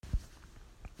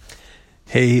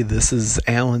Hey, this is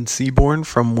Alan Seaborn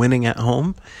from Winning at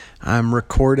Home. I'm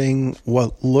recording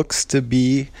what looks to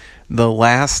be the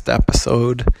last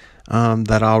episode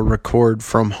that I'll record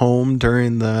from home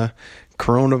during the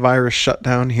coronavirus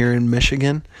shutdown here in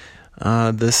Michigan.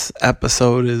 This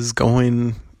episode is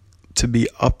going to be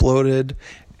uploaded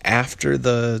after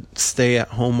the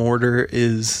stay-at-home order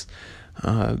is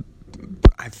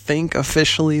I think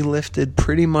officially lifted,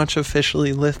 pretty much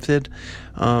officially lifted.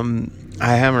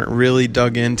 I haven't really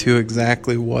dug into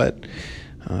exactly what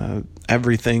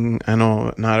everything, I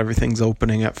know not everything's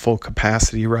opening at full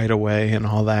capacity right away and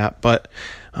all that, but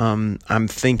I'm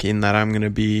thinking that I'm going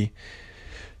to be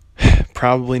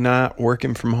probably not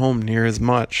working from home near as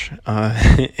much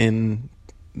in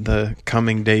the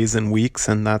coming days and weeks,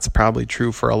 and that's probably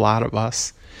true for a lot of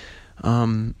us.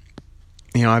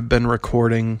 I've been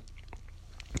recording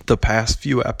the past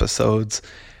few episodes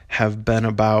have been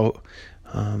about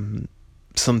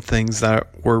some things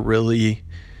that were really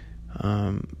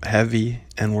heavy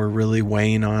and were really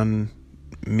weighing on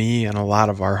me and a lot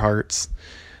of our hearts.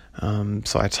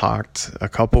 So I talked a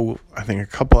couple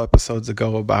episodes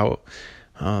ago about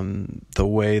the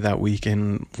way that we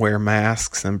can wear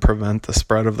masks and prevent the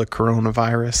spread of the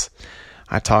coronavirus.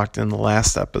 I talked in the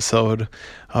last episode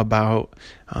about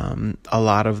a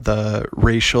lot of the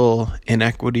racial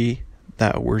inequity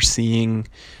that we're seeing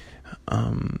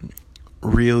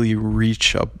really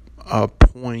reach a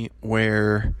point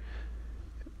where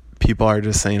people are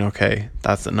just saying, okay,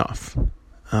 that's enough.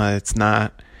 It's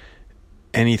not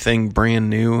anything brand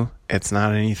new. It's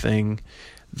not anything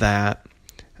that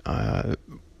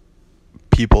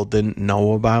people didn't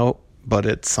know about, but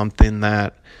it's something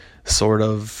that sort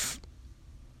of,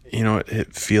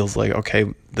 it feels like,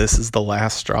 okay, this is the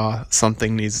last straw.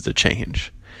 Something needs to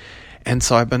change. And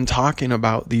so I've been talking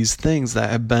about these things that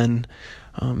have been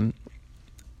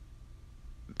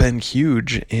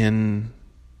huge in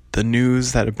the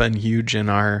news, that have been huge in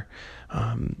our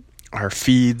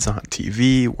feeds on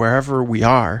TV, wherever we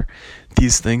are.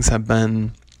 These things have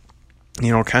been,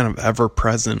 kind of ever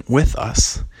present with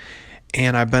us.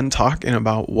 And I've been talking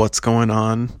about what's going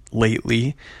on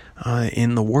lately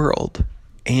in the world.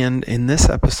 And in this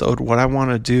episode, what I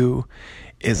want to do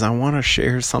is I want to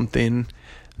share something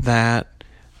that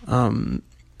kind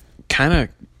of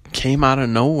came out of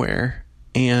nowhere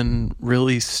and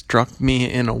really struck me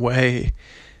in a way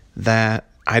that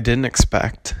I didn't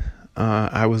expect.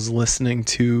 I was listening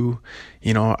to,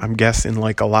 I'm guessing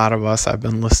like a lot of us, I've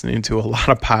been listening to a lot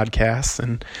of podcasts,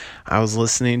 and I was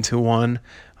listening to one.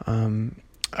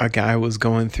 A guy was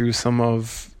going through some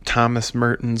of Thomas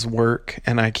Merton's work,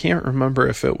 and I can't remember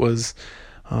if it was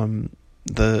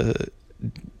the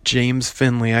James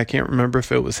Finley. I can't remember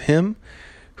if it was him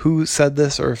who said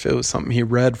this or if it was something he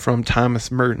read from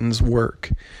Thomas Merton's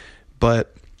work.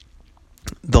 But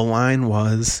the line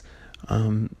was,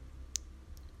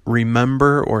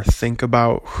 remember or think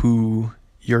about who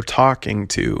you're talking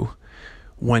to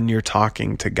when you're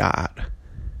talking to God.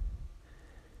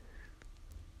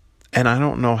 And I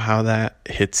don't know how that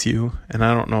hits you, and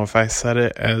I don't know if I said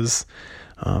it as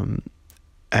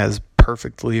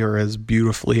perfectly or as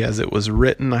beautifully as it was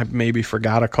written. I maybe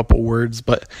forgot a couple words,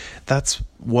 but that's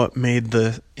what made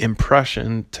the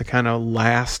impression to kind of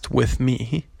last with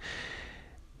me.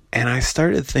 And I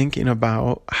started thinking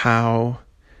about how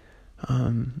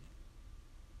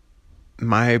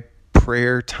my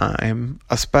prayer time,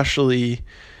 especially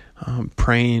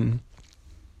praying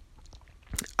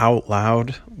out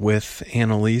loud with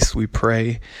Annalise, we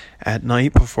pray at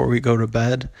night before we go to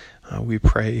bed. We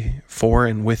pray for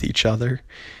and with each other.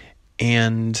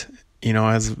 And,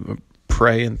 as we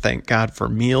pray and thank God for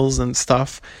meals and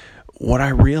stuff, what I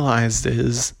realized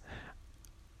is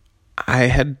I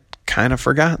had kind of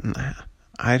forgotten that.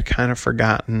 I had kind of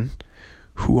forgotten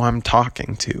who I'm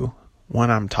talking to when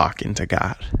I'm talking to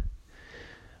God.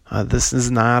 This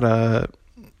is not a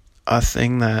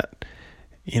thing that,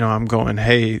 I'm going,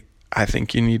 hey, I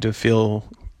think you need to feel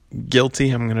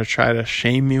guilty. I'm going to try to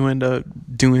shame you into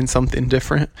doing something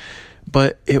different.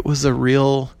 But it was a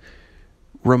real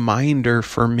reminder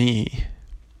for me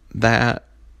that,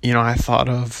 I thought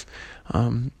of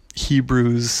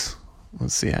Hebrews,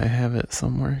 let's see, I have it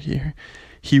somewhere here.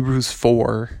 Hebrews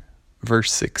 4,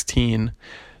 verse 16,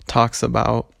 talks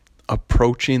about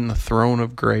approaching the throne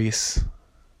of grace,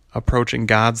 approaching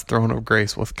God's throne of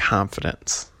grace with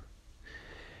confidence.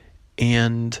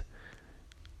 And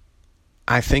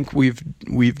I think we've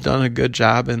done a good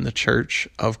job in the church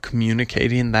of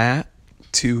communicating that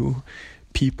to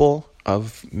people,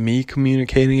 of me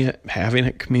communicating it, having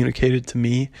it communicated to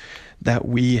me, that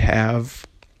we have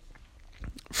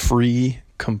free,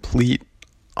 complete,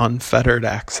 unfettered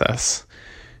access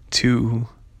to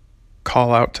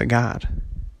call out to God.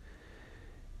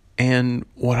 And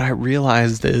what I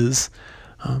realized is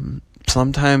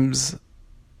sometimes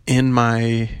in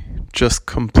my just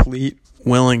complete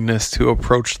willingness to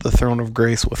approach the throne of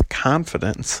grace with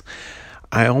confidence,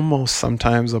 I almost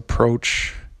sometimes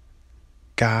approach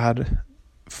God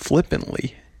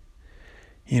flippantly.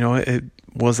 It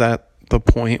was at the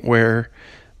point where,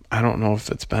 I don't know if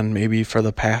it's been maybe for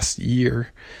the past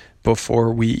year,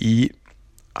 before we eat,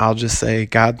 I'll just say,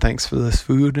 God, thanks for this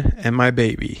food and my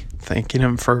baby, thanking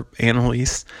him for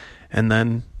Annalise, and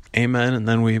then amen, and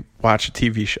then we watch a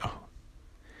TV show.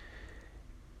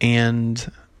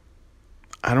 And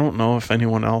I don't know if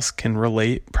anyone else can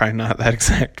relate, probably not that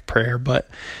exact prayer, but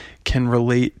can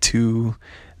relate to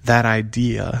that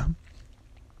idea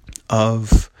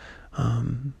of,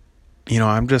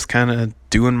 I'm just kind of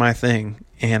doing my thing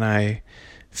and I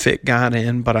fit God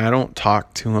in, but I don't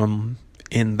talk to him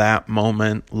in that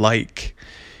moment like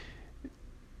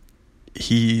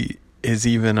he is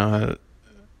even a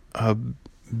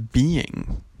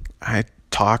being. I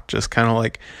talk just kind of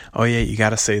like, oh yeah, you got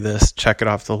to say this, check it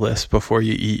off the list before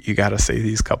you eat, you got to say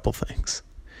these couple things.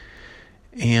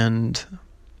 And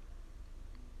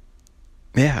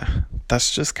yeah,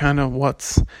 that's just kind of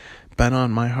what's been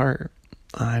on my heart.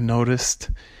 I noticed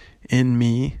in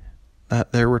me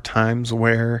that there were times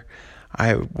where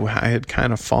I had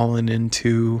kind of fallen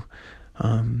into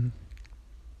a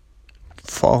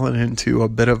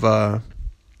bit of a,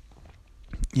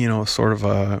 sort of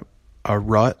a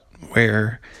rut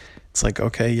where it's like,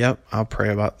 okay, yep, I'll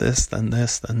pray about this, then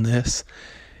this, then this,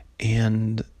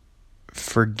 and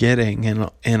forgetting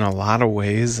in a lot of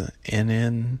ways, and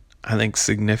in, I think,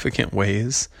 significant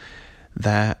ways,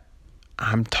 that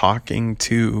I'm talking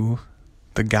to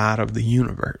the God of the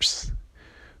universe,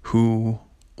 who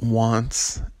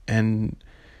wants and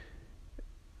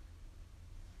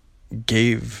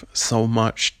gave so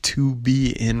much to be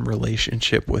in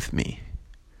relationship with me.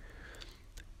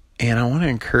 And I want to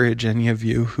encourage any of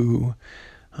you who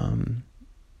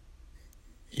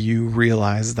you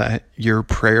realize that your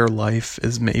prayer life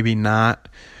is maybe not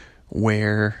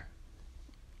where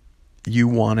you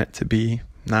want it to be,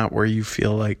 not where you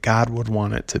feel like God would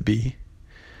want it to be.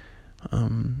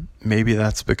 Maybe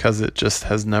that's because it just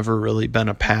has never really been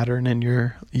a pattern in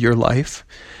your life.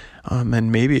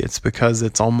 And maybe it's because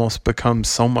it's almost become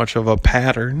so much of a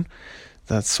pattern.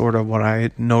 That's sort of what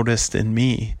I noticed in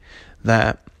me,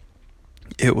 that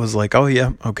it was like, oh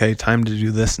yeah, okay, time to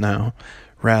do this now,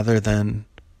 rather than,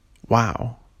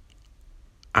 wow,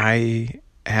 I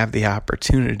have the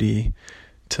opportunity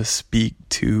to speak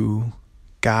to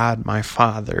God, my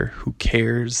Father, who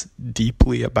cares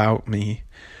deeply about me,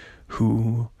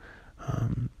 who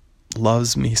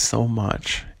loves me so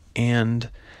much. And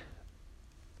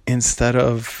instead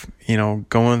of,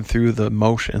 going through the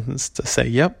motions to say,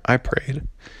 yep, I prayed,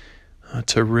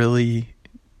 to really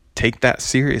take that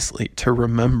seriously, to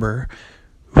remember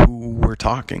who we're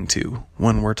talking to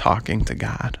when we're talking to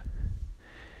God.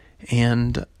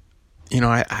 And,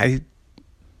 I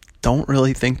don't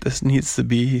really think this needs to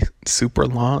be super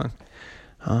long.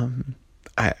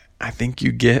 I think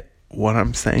you get what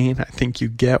I'm saying. I think you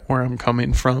get where I'm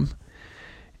coming from.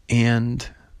 And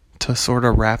to sort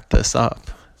of wrap this up,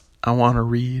 I want to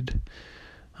read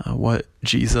what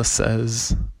Jesus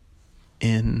says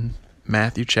in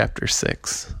Matthew chapter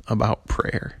 6 about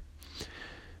prayer.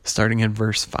 Starting in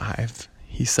verse 5,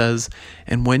 he says,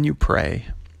 "And when you pray,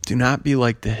 do not be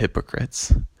like the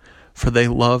hypocrites, for they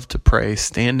love to pray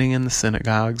standing in the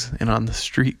synagogues and on the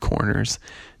street corners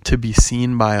to be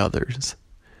seen by others.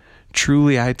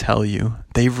 Truly I tell you,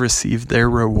 they've received their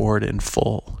reward in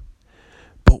full.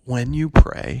 But when you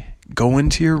pray, go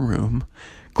into your room,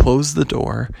 close the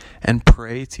door, and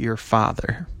pray to your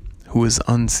Father who is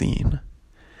unseen.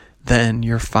 Then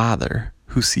your Father,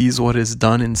 who sees what is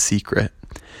done in secret,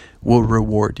 will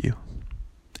reward you.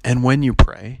 And when you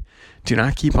pray, do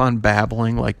not keep on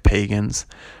babbling like pagans,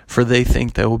 for they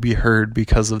think they will be heard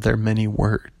because of their many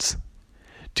words.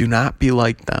 Do not be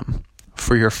like them,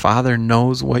 for your Father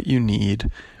knows what you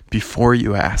need before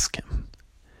you ask him.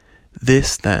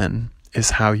 This, then,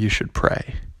 is how you should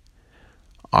pray.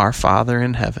 Our Father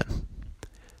in heaven,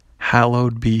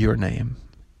 hallowed be your name.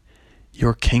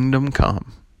 Your kingdom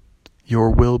come, your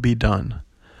will be done,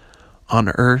 on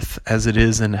earth as it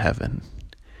is in heaven.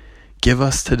 Give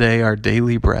us today our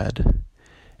daily bread,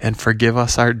 and forgive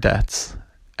us our debts,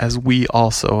 as we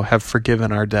also have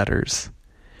forgiven our debtors.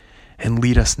 And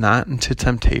lead us not into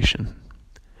temptation,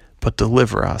 but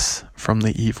deliver us from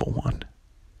the evil one."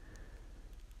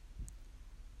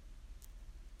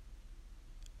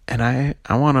 And I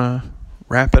want to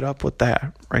wrap it up with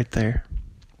that right there.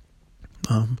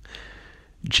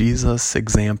 Jesus'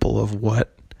 example of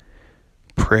what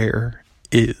prayer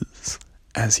is,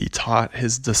 as he taught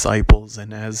his disciples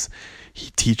and as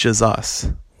he teaches us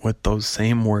with those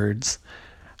same words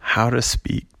how to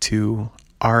speak to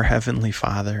our Heavenly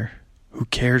Father who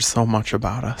cares so much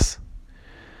about us.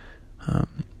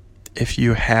 If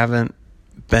you haven't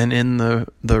been in the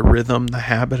rhythm, the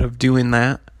habit of doing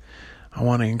that, I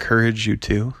want to encourage you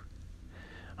to.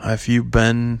 If you've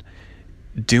been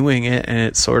doing it and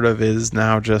it sort of is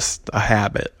now just a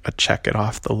habit, a check it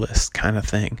off the list kind of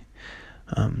thing,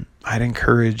 I'd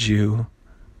encourage you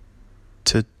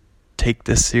to take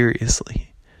this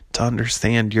seriously, to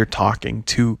understand you're talking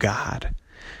to God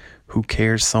who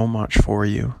cares so much for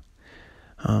you.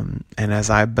 And as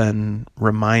I've been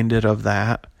reminded of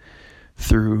that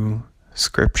through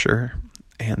Scripture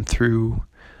and through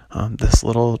this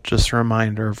little just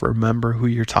reminder of remember who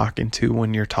you're talking to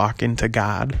when you're talking to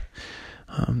God,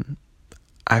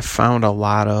 I found a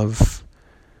lot of,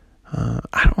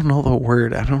 I don't know the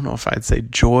word, I don't know if I'd say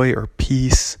joy or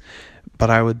peace, but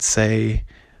I would say,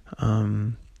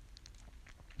 I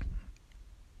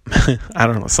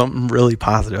don't know, something really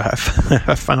positive.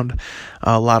 I found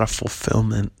a lot of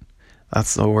fulfillment.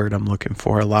 That's the word I'm looking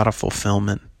for. A lot of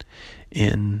fulfillment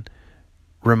in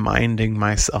reminding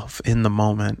myself in the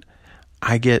moment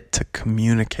I get to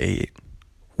communicate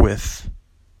with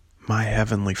my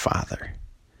Heavenly Father.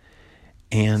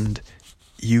 And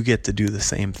you get to do the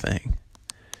same thing.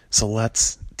 So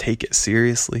let's take it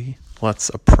seriously. Let's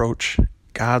approach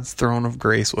God's throne of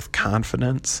grace with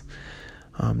confidence,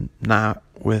 not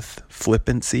with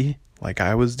flippancy like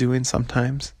I was doing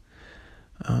sometimes,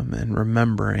 and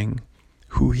remembering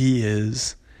who He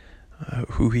is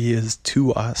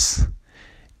to us,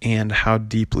 and how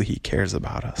deeply He cares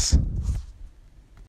about us.